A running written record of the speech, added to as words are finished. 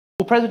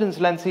Well, President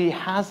Zelenskyy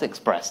has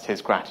expressed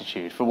his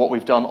gratitude for what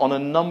we've done on a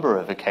number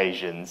of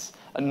occasions,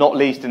 and not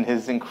least in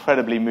his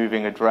incredibly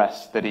moving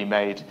address that he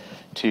made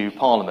to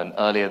Parliament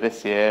earlier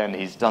this year, and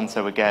he's done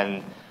so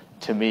again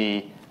to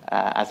me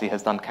as he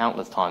has done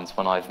countless times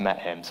when I've met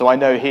him. So I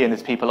know he and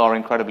his people are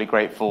incredibly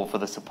grateful for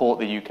the support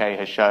the UK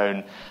has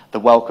shown,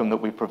 the welcome that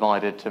we've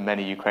provided to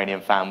many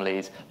Ukrainian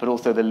families, but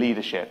also the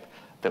leadership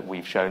that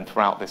we've shown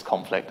throughout this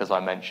conflict, as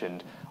I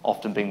mentioned,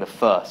 often being the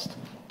first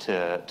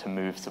to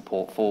move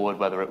support forward,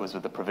 whether it was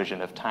with the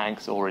provision of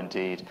tanks or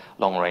indeed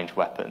long-range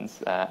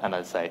weapons. And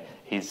as I say,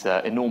 he's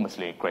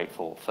enormously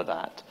grateful for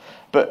that.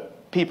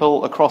 But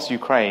people across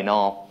Ukraine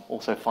are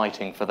also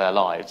fighting for their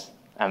lives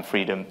and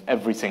freedom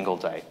every single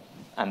day,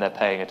 and they're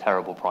paying a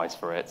terrible price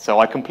for it.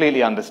 So I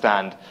completely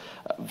understand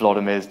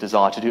Volodymir's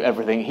desire to do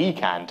everything he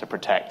can to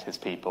protect his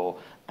people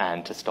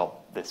and to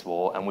stop this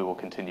war, and we will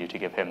continue to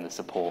give him the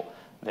support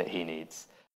that he needs.